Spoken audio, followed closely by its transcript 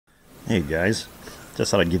Hey guys,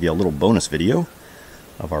 just thought I'd give you a little bonus video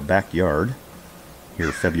of our backyard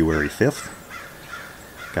here February 5th.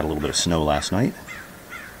 Got a little bit of snow last night.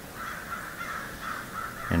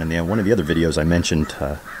 And in one of the other videos I mentioned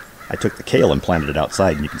I took the kale and planted it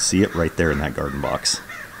outside, and you can see it right there in that garden box.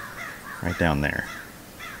 Right down there.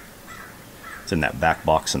 It's in that back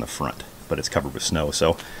box in the front, but it's covered with snow,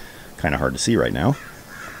 so kind of hard to see right now.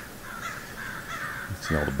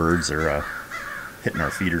 See, all the birds are hitting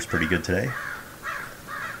our feeders pretty good today.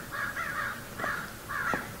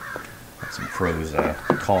 Got some crows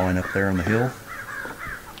cawing up there on the hill.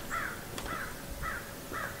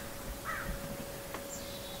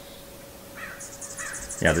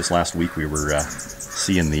 Yeah, this last week we were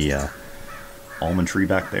seeing the almond tree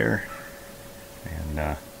back there,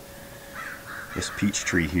 and this peach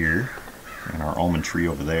tree here, and our almond tree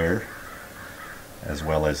over there, as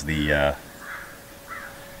well as the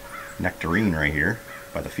nectarine right here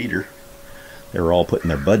by the feeder. They were all putting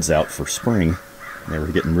their buds out for spring. They were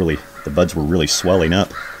getting the buds were really swelling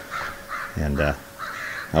up, and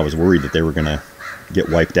I was worried that they were gonna get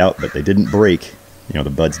wiped out, but they didn't break. You know, the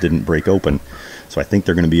buds didn't break open, so I think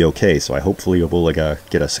they're going to be okay. So I hopefully will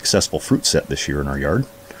get a successful fruit set this year in our yard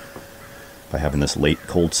by having this late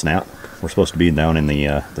cold snap. We're supposed to be down in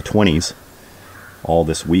the 20s all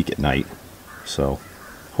this week at night, so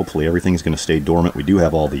hopefully everything's going to stay dormant. We do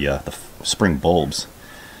have all the spring bulbs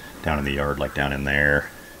down in the yard, like down in there,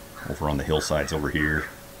 over on the hillsides over here,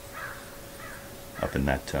 up in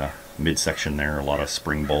that midsection there, a lot of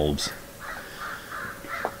spring bulbs.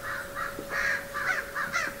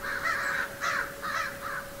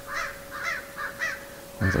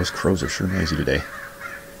 Oh, those crows are sure noisy today.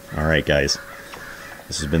 Alright guys,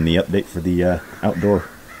 this has been the update for the outdoor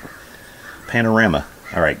panorama.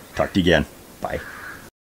 Alright, talk to you again. Bye.